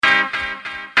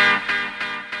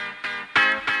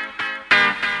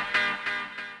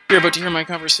You're about to hear my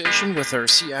conversation with our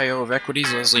CIO of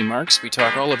Equities, Lesley Marks. We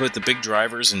talk all about the big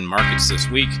drivers in markets this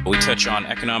week. We touch on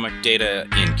economic data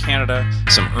in Canada,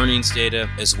 some earnings data,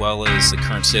 as well as the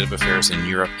current state of affairs in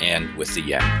Europe and with the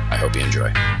yen. I hope you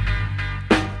enjoy.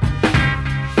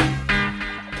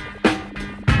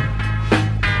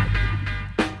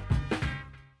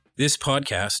 This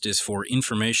podcast is for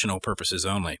informational purposes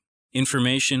only.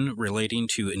 Information relating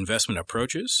to investment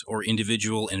approaches or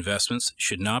individual investments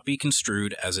should not be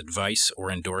construed as advice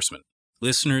or endorsement.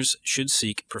 Listeners should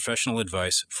seek professional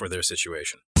advice for their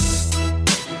situation.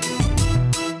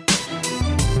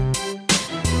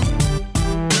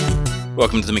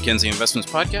 Welcome to the Mackenzie Investments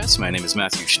Podcast. My name is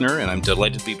Matthew Schnurr, and I'm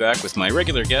delighted to be back with my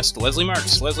regular guest, Lesley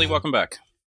Marks. Lesley, welcome back.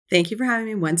 Thank you for having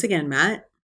me once again, Matt.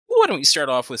 Why don't we start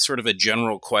off with sort of a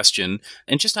general question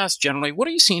and just ask generally, what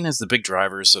are you seeing as the big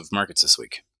drivers of markets this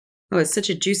week? Oh, it's such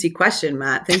a juicy question,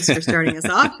 Matt. Thanks for starting us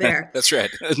off there. That's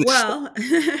right. Well,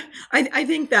 I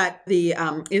think that the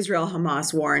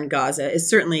Israel-Hamas war in Gaza is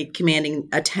certainly commanding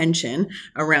attention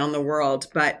around the world,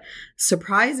 but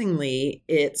surprisingly,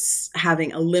 it's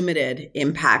having a limited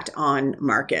impact on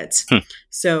markets.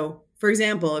 So, for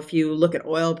example, if you look at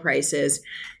oil prices,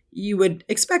 you would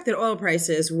expect that oil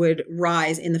prices would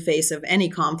rise in the face of any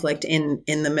conflict in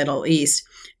the Middle East.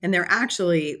 And they're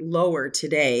actually lower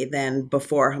today than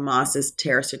before Hamas's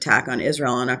terrorist attack on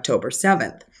Israel on October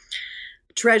 7th.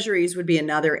 Treasuries would be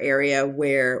another area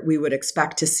where we would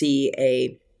expect to see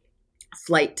a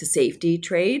flight to safety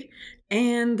trade.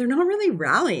 And they're not really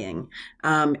rallying.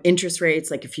 Interest rates,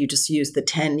 like if you just use the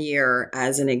 10-year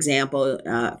as an example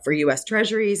for U.S.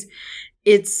 Treasuries,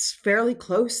 it's fairly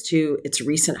close to its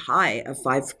recent high of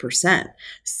 5%.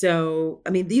 So,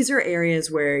 I mean, these are areas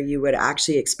where you would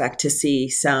actually expect to see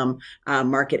some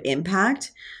market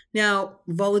impact. Now,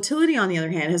 volatility, on the other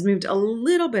hand, has moved a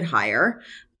little bit higher,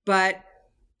 but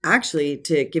actually,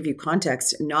 to give you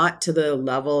context, not to the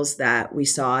levels that we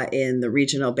saw in the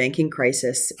regional banking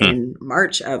crisis in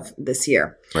March of this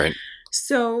year. Right.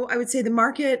 So I would say the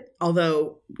market,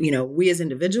 although, we as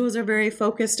individuals are very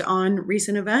focused on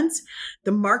recent events,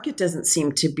 the market doesn't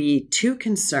seem to be too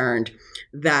concerned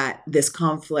that this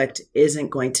conflict isn't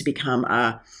going to become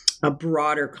a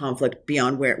broader conflict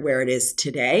beyond where it is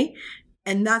today.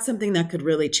 And that's something that could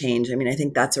really change. I mean, I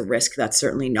think that's a risk that's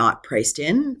certainly not priced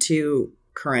in to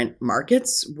current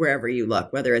markets, wherever you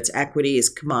look, whether it's equities,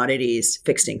 commodities,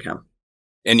 fixed income.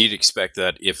 And you'd expect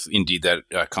that if indeed that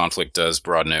conflict does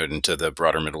broaden out into the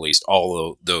broader Middle East, all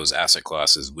of those asset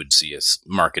classes would see a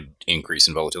market increase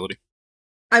in volatility?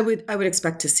 I would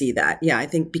expect to see that. Yeah, I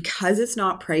think because it's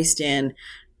not priced in,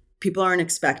 people aren't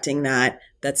expecting that.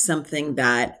 That's something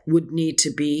that would need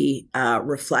to be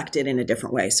reflected in a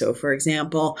different way. So, for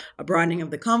example, a broadening of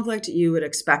the conflict, you would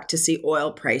expect to see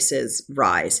oil prices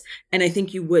rise. And I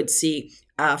think you would see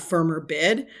a firmer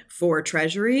bid for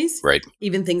treasuries. Right.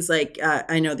 Even things like,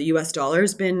 I know the US dollar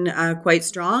has been quite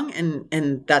strong,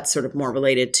 and that's sort of more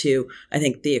related to, I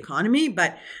think, the economy.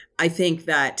 But I think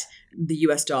that the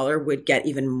US dollar would get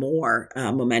even more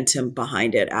momentum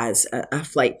behind it as a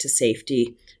flight to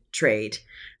safety trade.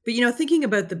 But, thinking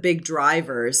about the big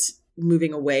drivers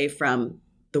moving away from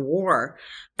the war,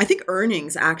 I think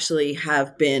earnings actually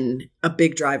have been a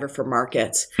big driver for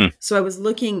markets. So I was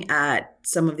looking at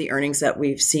some of the earnings that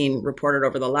we've seen reported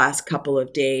over the last couple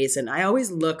of days, and I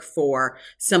always look for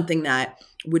something that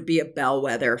would be a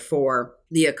bellwether for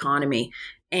the economy.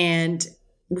 And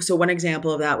so one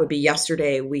example of that would be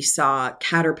yesterday we saw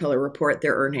Caterpillar report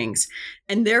their earnings.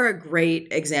 And they're a great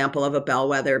example of a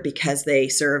bellwether because they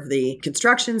serve the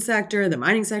construction sector, the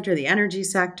mining sector, the energy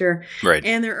sector. Right.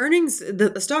 And their earnings,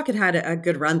 the stock had a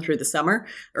good run through the summer.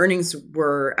 Earnings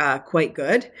were quite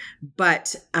good.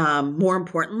 But more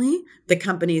importantly, the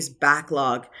company's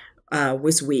backlog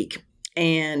was weak.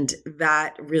 And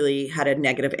that really had a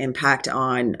negative impact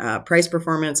on price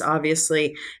performance,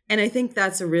 obviously. And I think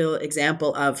that's a real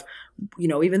example of,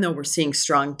 even though we're seeing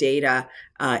strong data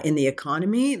in the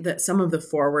economy, that some of the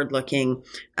forward-looking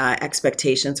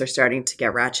expectations are starting to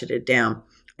get ratcheted down.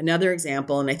 Another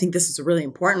example, and I think this is a really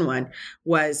important one,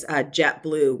 was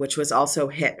JetBlue, which was also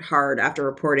hit hard after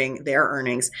reporting their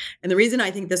earnings. And the reason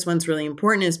I think this one's really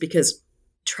important is because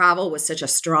travel was such a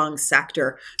strong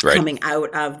sector coming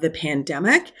out of the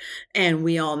pandemic. And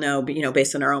we all know,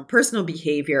 based on our own personal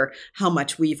behavior, how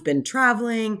much we've been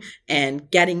traveling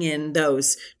and getting in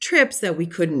those trips that we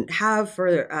couldn't have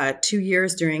for 2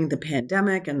 years during the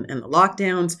pandemic and the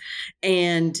lockdowns.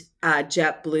 And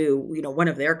JetBlue, one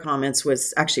of their comments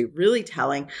was actually really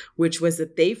telling, which was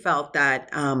that they felt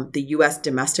that the U.S.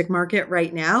 domestic market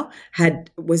right now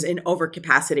was in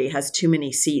overcapacity, has too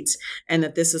many seats, and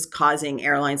that this is causing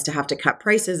airlines to have to cut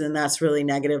prices, and that's really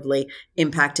negatively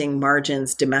impacting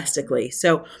margins domestically.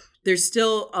 So there's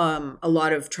still a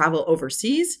lot of travel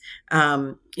overseas,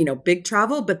 big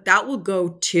travel, but that will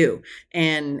go too.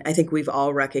 And I think we've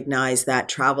all recognized that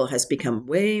travel has become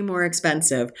way more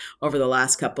expensive over the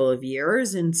last couple of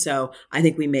years. And so I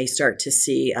think we may start to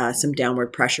see some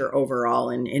downward pressure overall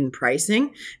in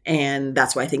pricing. And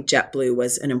that's why I think JetBlue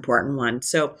was an important one.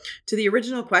 So to the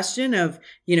original question of,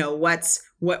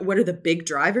 what are the big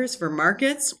drivers for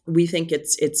markets? We think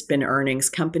it's been earnings.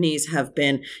 Companies have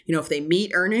been, if they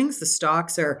meet earnings, the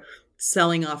stocks are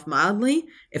selling off mildly.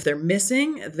 If they're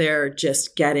missing, they're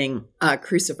just getting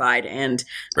crucified, and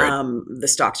the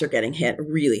stocks are getting hit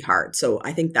really hard. So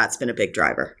I think that's been a big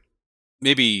driver.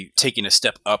 Maybe taking a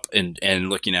step up and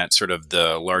looking at sort of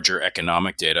the larger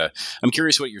economic data, I'm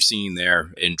curious what you're seeing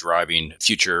there in driving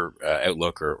future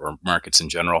outlook or markets in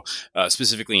general.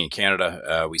 Specifically in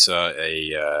Canada, we saw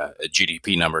a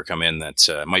GDP number come in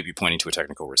that might be pointing to a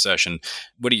technical recession.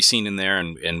 What are you seeing in there,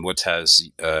 and what has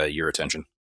your attention?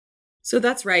 So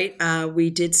that's right. We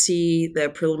did see the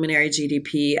preliminary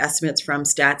GDP estimates from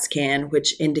StatsCan,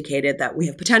 which indicated that we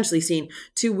have potentially seen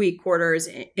 2 weak quarters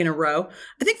in a row.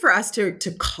 I think for us to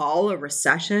call a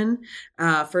recession,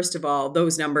 first of all,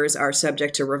 those numbers are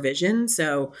subject to revision.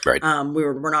 So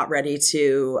we're not ready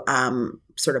to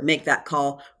sort of make that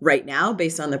call right now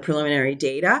based on the preliminary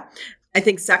data. I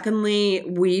think secondly,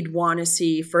 we'd want to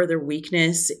see further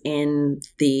weakness in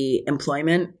the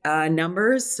employment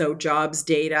numbers. So jobs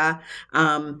data,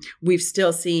 we've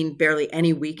still seen barely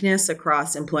any weakness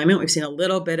across employment. We've seen a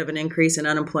little bit of an increase in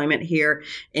unemployment here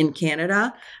in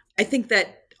Canada. I think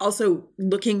that also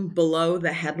looking below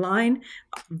the headline,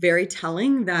 very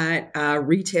telling that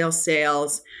retail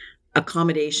sales,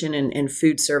 accommodation and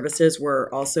food services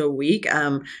were also weak.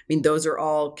 Those are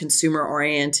all consumer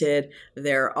oriented.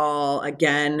 They're all,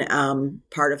 again,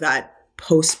 part of that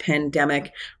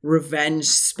post-pandemic revenge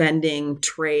spending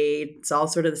trade. It's all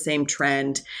sort of the same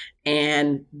trend.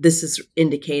 And this is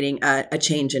indicating a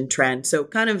change in trend. So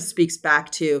it kind of speaks back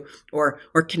to or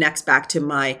connects back to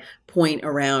my point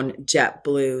around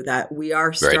JetBlue, that we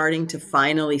are starting to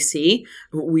finally see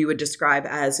what we would describe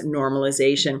as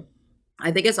normalization. I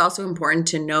think it's also important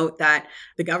to note that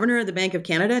the governor of the Bank of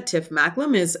Canada, Tiff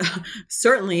Macklem, is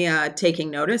certainly taking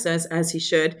notice, as he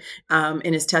should.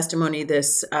 In his testimony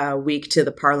this week to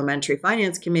the Parliamentary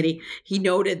Finance Committee, he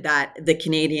noted that the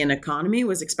Canadian economy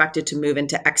was expected to move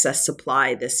into excess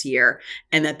supply this year,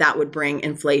 and that would bring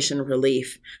inflation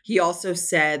relief. He also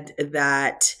said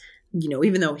that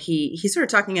even though he's sort of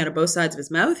talking out of both sides of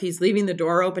his mouth, he's leaving the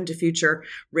door open to future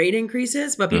rate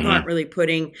increases, but people aren't really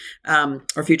putting,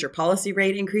 or future policy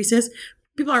rate increases.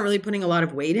 People aren't really putting a lot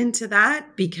of weight into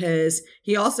that, because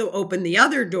he also opened the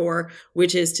other door,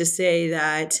 which is to say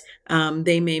that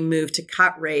they may move to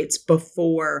cut rates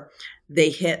before we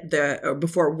hit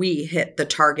the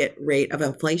target rate of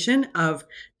inflation of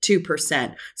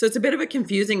 2%. So it's a bit of a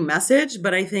confusing message,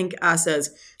 but I think us as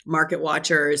market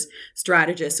watchers,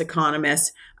 strategists,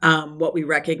 economists, what we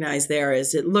recognize there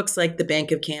is it looks like the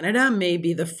Bank of Canada may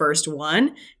be the first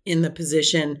one in the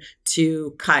position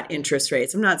to cut interest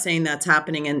rates. I'm not saying that's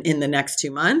happening in the next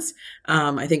 2 months.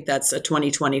 I think that's a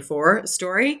 2024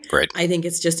 story. Right. I think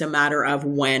it's just a matter of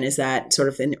when. Is that sort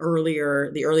of the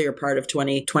earlier part of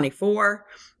 2024?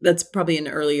 That's probably an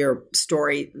earlier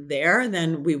story there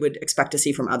than we would expect to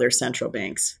see from other central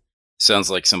banks.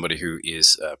 Sounds like somebody who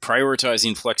is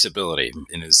prioritizing flexibility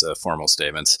in his formal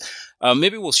statements.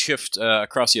 Maybe we'll shift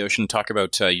across the ocean and talk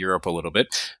about Europe a little bit.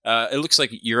 It looks like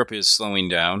Europe is slowing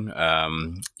down.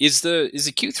 Is the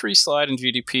Q3 slide in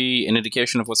GDP an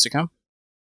indication of what's to come?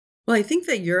 Well, I think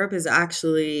that Europe is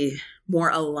actually more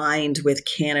aligned with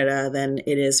Canada than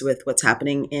it is with what's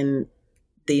happening in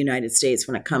the United States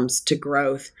when it comes to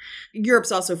growth.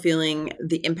 Europe's also feeling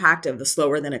the impact of the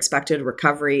slower than expected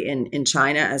recovery in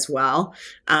China as well.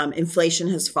 Inflation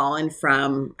has fallen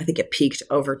from, I think it peaked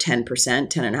over 10%,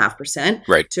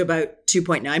 10.5%, to about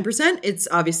 2.9%. It's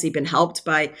obviously been helped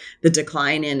by the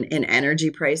decline in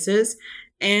energy prices.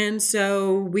 And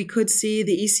so we could see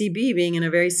the ECB being in a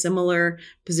very similar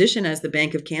position as the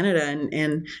Bank of Canada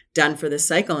and done for this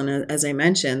cycle. And as I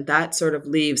mentioned, that sort of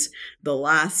leaves the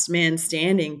last man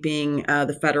standing being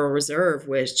the Federal Reserve,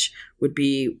 which would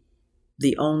be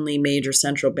the only major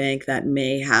central bank that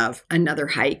may have another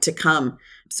hike to come.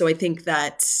 So I think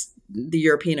that the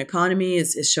European economy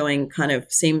is showing kind of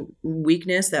same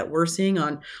weakness that we're seeing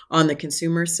on the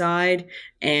consumer side.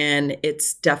 And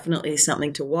it's definitely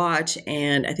something to watch.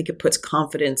 And I think it puts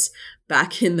confidence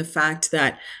back in the fact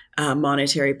that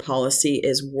monetary policy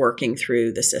is working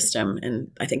through the system. And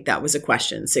I think that was a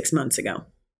question 6 months ago.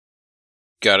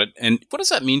 Got it. And what does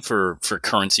that mean for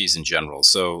currencies in general?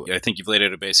 So I think you've laid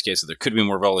out a base case that there could be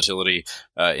more volatility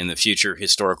in the future.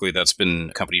 Historically, that's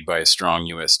been accompanied by a strong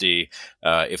USD.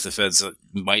 If the Feds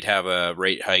might have a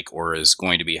rate hike or is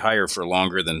going to be higher for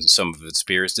longer than some of its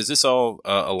peers, does this all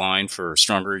align for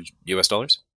stronger US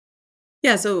dollars?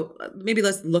 Yeah, so maybe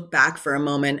let's look back for a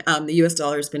moment. The US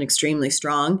dollar has been extremely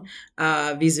strong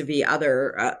vis-a-vis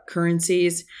other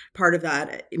currencies. Part of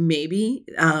that may be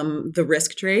the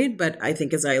risk trade, but I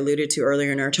think as I alluded to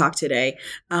earlier in our talk today,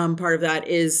 part of that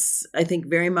is, I think,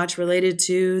 very much related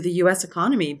to the US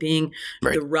economy being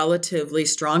the relatively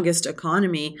strongest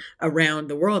economy around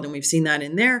the world. And we've seen that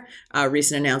in their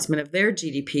recent announcement of their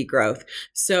GDP growth.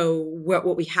 So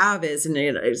what we have is, and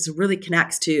it really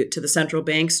connects to the central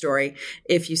bank story,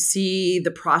 if you see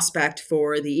the prospect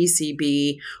for the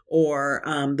ECB or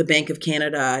the Bank of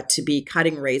Canada to be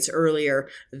cutting rates earlier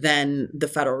than the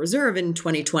Federal Reserve in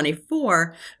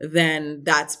 2024, then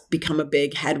that's become a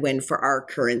big headwind for our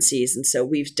currencies. And so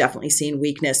we've definitely seen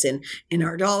weakness in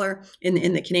our dollar,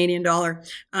 in the Canadian dollar.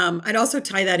 I'd also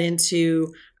tie that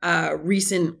into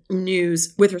recent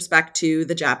news with respect to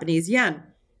the Japanese yen.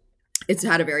 It's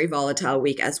had a very volatile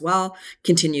week as well,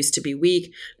 continues to be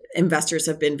weak. Investors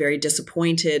have been very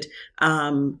disappointed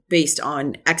based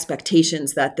on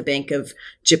expectations that the Bank of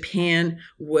Japan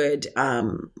would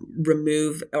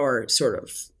remove or sort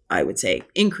of, I would say,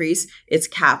 increase its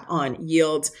cap on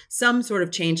yields, some sort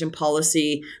of change in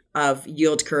policy of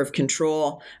yield curve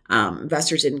control.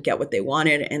 Investors didn't get what they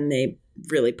wanted, and they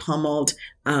really pummeled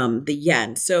the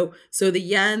yen. So the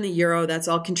yen, the euro, that's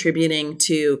all contributing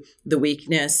to the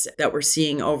weakness that we're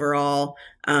seeing overall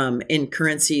in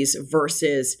currencies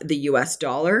versus the US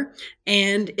dollar.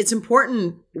 And it's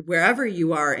important wherever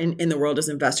you are in the world as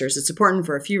investors. It's important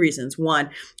for a few reasons. One,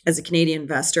 as a Canadian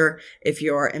investor, if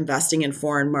you're investing in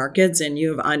foreign markets and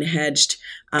you have unhedged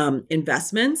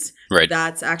investments,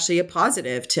 that's actually a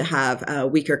positive to have a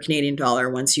weaker Canadian dollar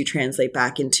once you translate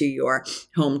back into your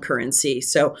home currency.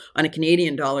 So on a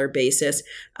Canadian dollar basis,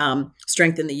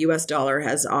 strength in the US dollar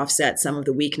has offset some of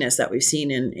the weakness that we've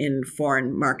seen in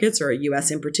foreign markets, or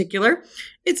US in particular.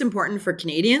 It's important for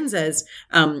Canadians as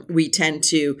we tend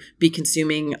to be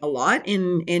consuming a lot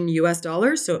in US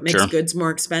dollars. So it makes goods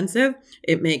more expensive.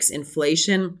 It makes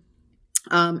inflation.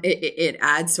 It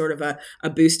adds sort of a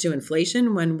boost to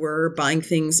inflation when we're buying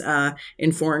things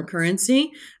in foreign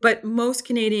currency. But most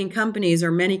Canadian companies,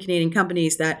 or many Canadian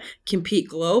companies that compete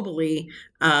globally,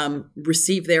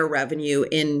 receive their revenue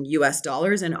in US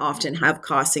dollars and often have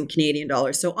costs in Canadian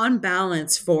dollars. So on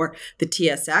balance for the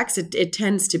TSX, it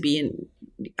tends to be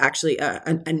actually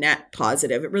a net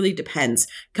positive. It really depends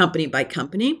company by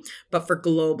company. But for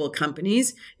global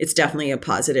companies, it's definitely a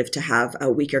positive to have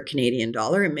a weaker Canadian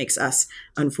dollar. It makes us,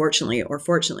 unfortunately or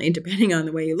fortunately, depending on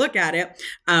the way you look at it,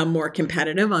 more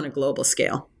competitive on a global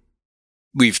scale.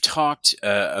 We've talked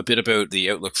a bit about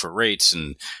the outlook for rates,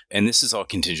 and this is all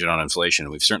contingent on inflation.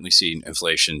 We've certainly seen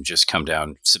inflation just come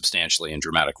down substantially and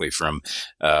dramatically from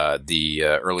the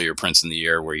earlier prints in the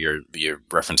year, where you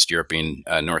referenced Europe being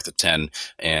north of 10,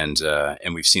 and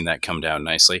we've seen that come down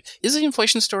nicely. Is the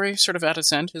inflation story sort of at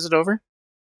its end? Is it over?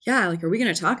 Yeah, like, are we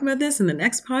going to talk about this in the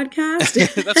next podcast?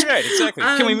 That's right, exactly.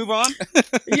 Can we move on?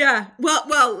 Yeah. Well,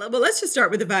 let's just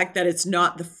start with the fact that it's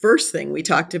not the first thing we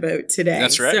talked about today.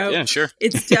 That's right. So yeah, sure.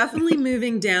 It's definitely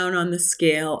moving down on the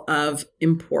scale of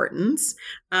importance,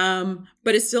 but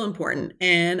it's still important.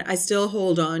 And I still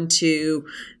hold on to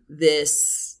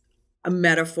this a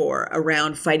metaphor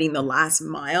around fighting the last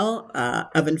mile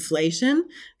of inflation.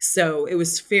 So it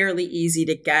was fairly easy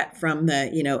to get from the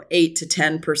 8 to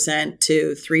 10%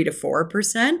 to 3 to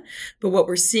 4%. But what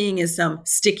we're seeing is some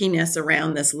stickiness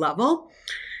around this level.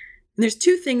 And there's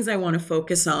two things I want to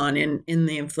focus on in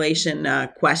the inflation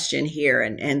question here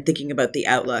and thinking about the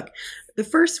outlook. The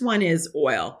first one is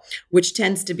oil, which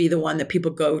tends to be the one that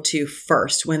people go to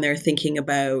first when they're thinking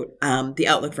about the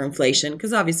outlook for inflation,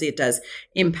 because obviously it does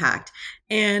impact.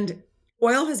 And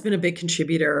oil has been a big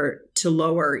contributor to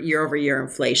lower year-over-year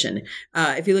inflation.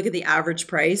 If you look at the average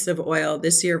price of oil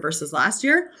this year versus last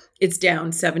year, it's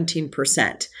down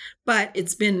 17%. But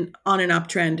it's been on an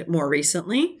uptrend more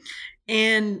recently.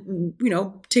 And,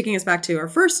 taking us back to our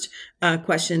first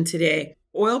question today,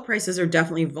 oil prices are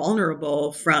definitely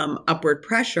vulnerable from upward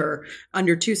pressure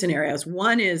under two scenarios.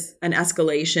 One is an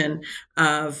escalation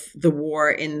of the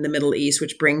war in the Middle East,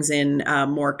 which brings in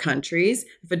more countries.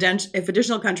 If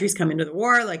additional countries come into the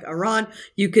war, like Iran,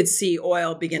 you could see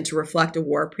oil begin to reflect a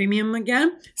war premium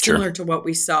again, similar to what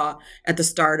we saw at the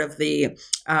start of the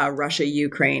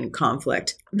Russia-Ukraine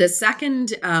conflict. The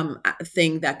second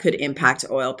thing that could impact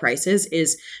oil prices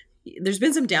is there's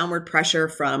been some downward pressure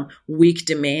from weak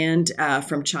demand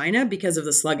from China because of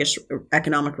the sluggish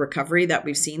economic recovery that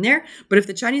we've seen there. But if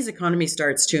the Chinese economy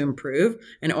starts to improve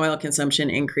and oil consumption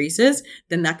increases,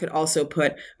 then that could also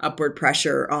put upward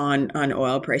pressure on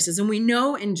oil prices. And we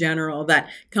know in general that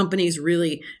companies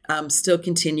really still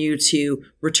continue to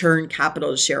return capital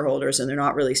to shareholders, and they're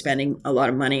not really spending a lot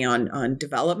of money on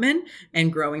development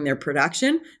and growing their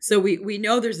production. So we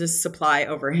know there's this supply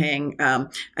overhang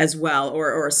as well,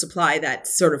 or a supply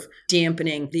that's sort of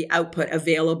dampening the output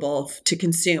available to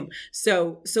consume.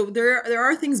 So there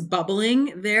are things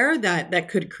bubbling there that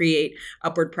could create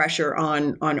upward pressure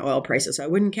on oil prices. So I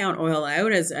wouldn't count oil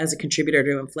out as a contributor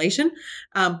to inflation.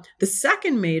 The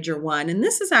second major one, and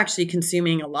this is actually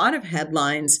consuming a lot of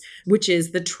headlines, which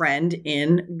is the trend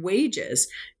in wages.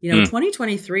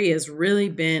 2023 has really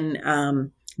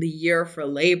been the year for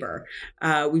labor.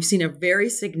 We've seen a very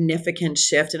significant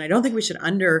shift, and I don't think we should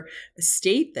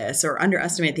understate this or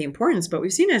underestimate the importance, but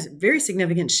we've seen a very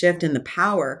significant shift in the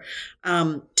power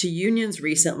to unions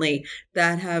recently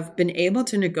that have been able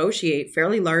to negotiate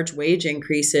fairly large wage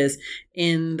increases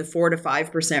in the 4 to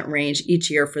 5% range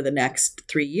each year for the next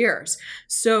 3 years.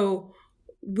 So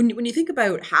when you think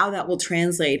about how that will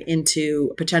translate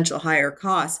into potential higher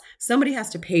costs, somebody has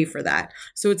to pay for that.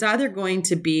 So it's either going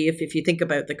to be, if you think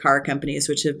about the car companies,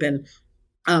 which have been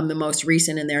the most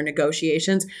recent in their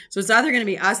negotiations, so it's either going to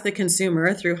be us, the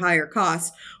consumer, through higher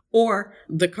costs, or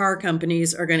the car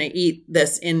companies are going to eat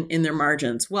this in their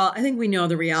margins. Well, I think we know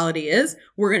the reality is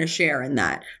we're going to share in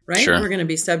that, right? Sure. We're going to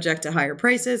be subject to higher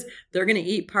prices. They're going to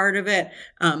eat part of it.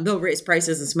 They'll raise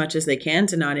prices as much as they can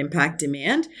to not impact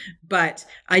demand. But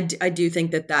I do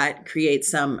think that creates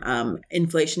some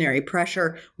inflationary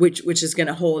pressure, which is going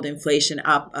to hold inflation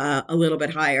up a little bit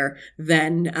higher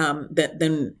than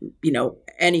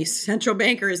any central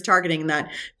banker is targeting that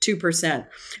 2%.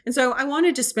 And so I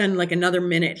wanted to spend like another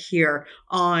minute here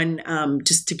on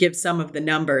just to give some of the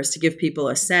numbers to give people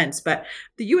a sense. But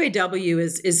the UAW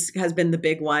has been the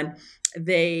big one.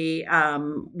 They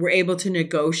were able to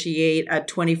negotiate a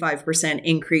 25%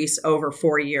 increase over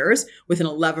 4 years with an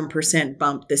 11%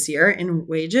 bump this year in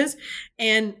wages.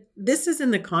 And this is in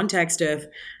the context of,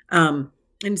 and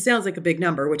it sounds like a big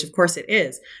number, which of course it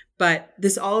is, but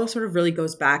this all sort of really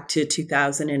goes back to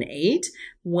 2008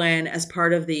 when, as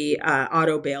part of the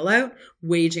auto bailout,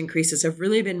 wage increases have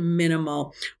really been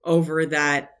minimal over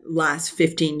that last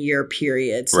 15-year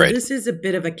period. So This is a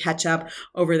bit of a catch up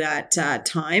over that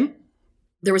time.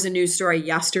 There was a news story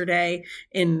yesterday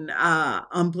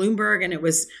on Bloomberg, and it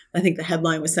was, I think the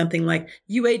headline was something like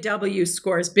UAW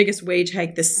scores biggest wage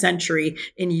hike this century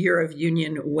in year of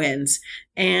union wins.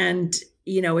 And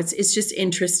it's just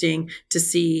interesting to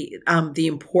see the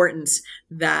importance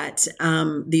that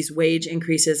these wage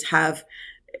increases have,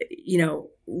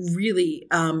 really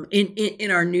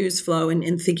in our news flow and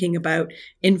in thinking about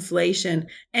inflation.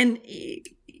 And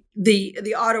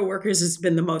the auto workers has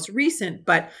been the most recent,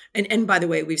 but and by the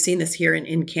way, we've seen this here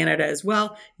in Canada as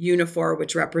well. Unifor,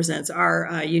 which represents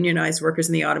our unionized workers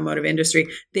in the automotive industry,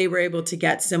 they were able to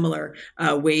get similar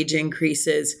wage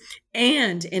increases.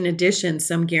 And in addition,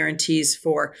 some guarantees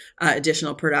for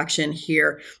additional production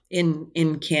here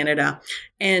in Canada.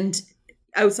 And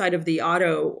outside of the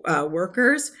auto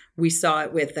workers, we saw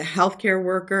it with the healthcare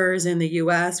workers in the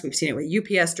U.S. We've seen it with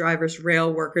UPS drivers,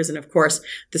 rail workers, and of course,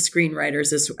 the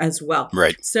screenwriters as well.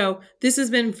 Right. So this has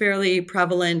been fairly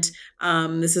prevalent.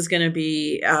 This is going to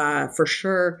be for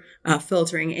sure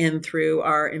filtering in through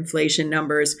our inflation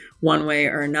numbers one way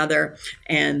or another.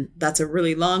 And that's a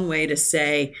really long way to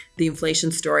say the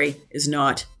inflation story is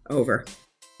not over.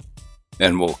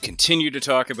 And we'll continue to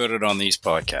talk about it on these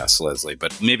podcasts, Lesley,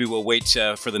 but maybe we'll wait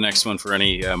for the next one for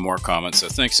any more comments. So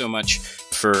thanks so much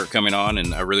for coming on,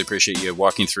 and I really appreciate you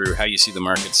walking through how you see the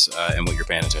markets and what you're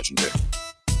paying attention to.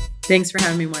 Thanks for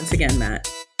having me once again, Matt.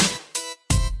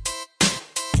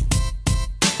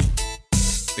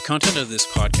 The content of this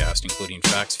podcast, including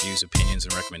facts, views, opinions,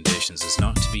 and recommendations, is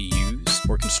not to be used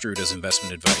or construed as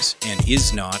investment advice and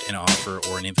is not an offer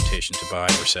or an invitation to buy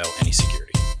or sell any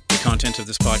security. The content of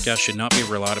this podcast should not be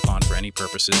relied upon for any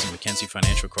purposes, and Mackenzie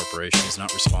Financial Corporation is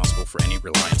not responsible for any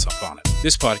reliance upon it.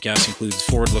 This podcast includes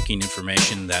forward-looking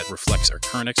information that reflects our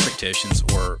current expectations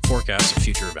or forecasts of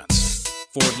future events.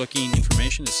 Forward-looking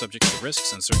information is subject to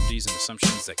risks, uncertainties, and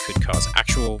assumptions that could cause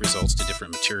actual results to differ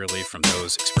materially from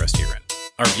those expressed herein.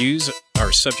 Our views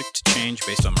are subject to change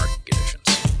based on market conditions.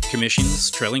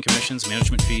 Commissions, trailing commissions,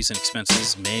 management fees, and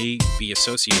expenses may be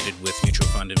associated with mutual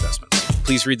fund investments.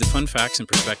 Please read the fund facts and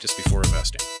prospectus before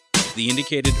investing. The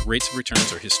indicated rates of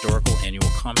returns are historical annual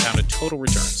compounded total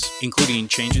returns, including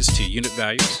changes to unit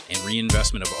values and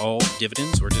reinvestment of all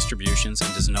dividends or distributions,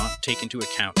 and does not take into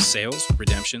account sales,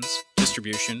 redemptions,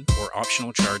 distribution, or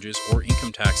optional charges or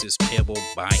income taxes payable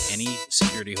by any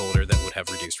security holder that would have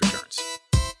reduced returns.